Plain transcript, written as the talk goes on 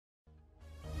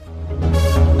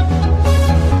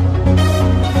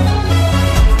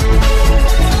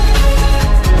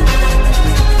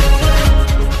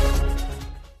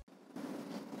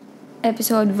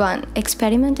Episode 1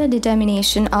 Experimental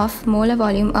Determination of Molar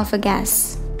Volume of a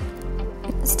Gas.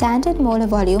 Standard molar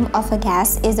volume of a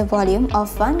gas is the volume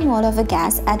of 1 mole of a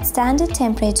gas at standard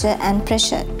temperature and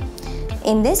pressure.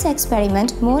 In this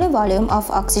experiment, molar volume of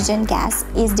oxygen gas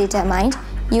is determined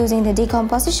using the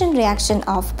decomposition reaction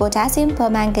of potassium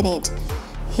permanganate.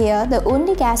 Here, the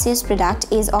only gaseous product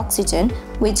is oxygen,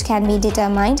 which can be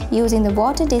determined using the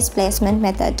water displacement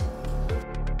method.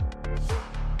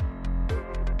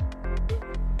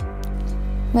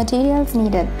 Materials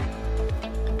needed: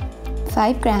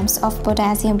 5 grams of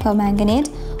potassium permanganate,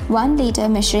 1 liter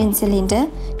measuring cylinder,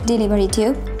 delivery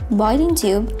tube, boiling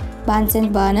tube, Bunsen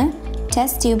burner,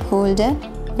 test tube holder,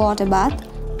 water bath,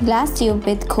 glass tube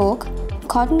with cork,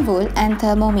 cotton wool and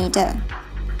thermometer.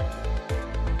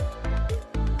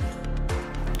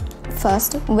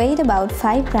 First, weigh about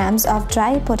 5 grams of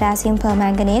dry potassium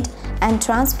permanganate and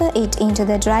transfer it into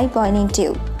the dry boiling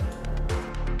tube.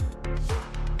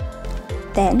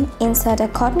 Then, insert a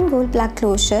cotton wool plug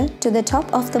closure to the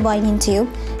top of the boiling tube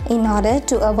in order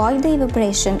to avoid the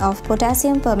evaporation of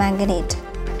potassium permanganate.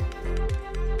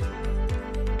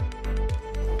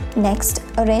 Next,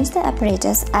 arrange the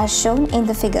apparatus as shown in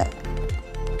the figure.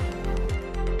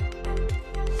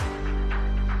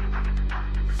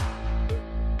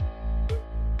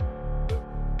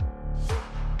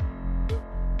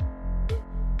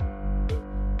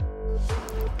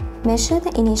 Measure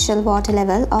the initial water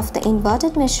level of the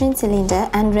inverted measuring cylinder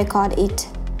and record it.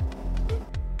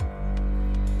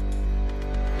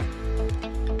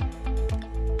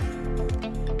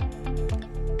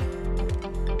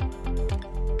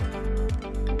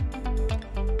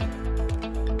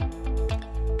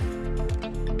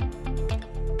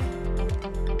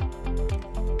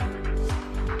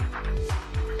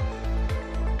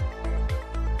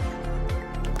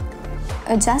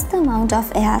 Adjust the amount of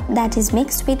air that is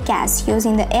mixed with gas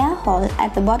using the air hole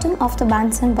at the bottom of the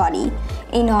Bunsen body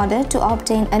in order to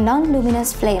obtain a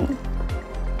non-luminous flame.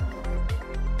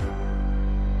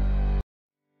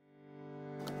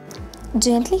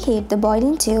 Gently heat the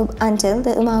boiling tube until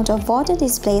the amount of water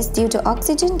displaced due to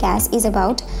oxygen gas is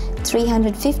about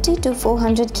 350 to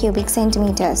 400 cubic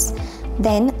centimeters.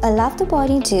 Then allow the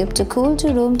boiling tube to cool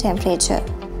to room temperature.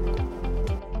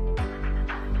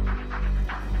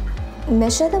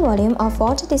 Measure the volume of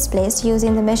water displaced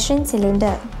using the measuring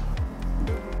cylinder.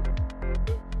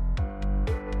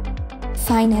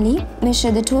 Finally, measure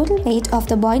the total weight of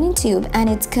the boiling tube and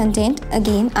its content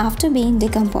again after being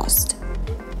decomposed.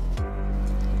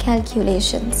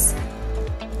 Calculations.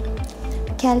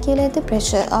 Calculate the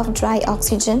pressure of dry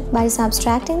oxygen by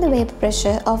subtracting the vapor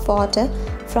pressure of water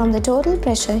from the total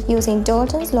pressure using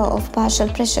Dalton's law of partial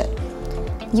pressure.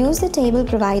 Use the table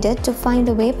provided to find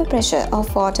the vapor pressure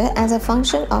of water as a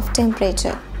function of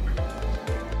temperature.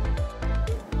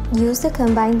 Use the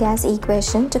combined gas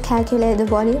equation to calculate the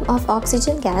volume of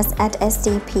oxygen gas at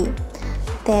STP.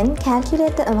 Then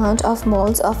calculate the amount of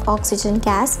moles of oxygen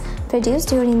gas produced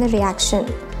during the reaction.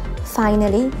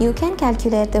 Finally, you can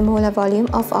calculate the molar volume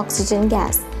of oxygen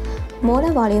gas.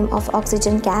 Molar volume of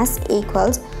oxygen gas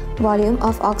equals volume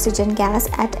of oxygen gas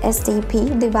at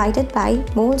STP divided by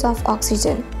moles of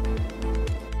oxygen.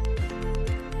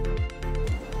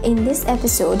 In this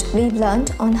episode, we've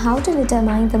learned on how to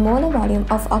determine the molar volume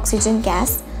of oxygen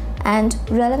gas and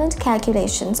relevant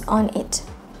calculations on it.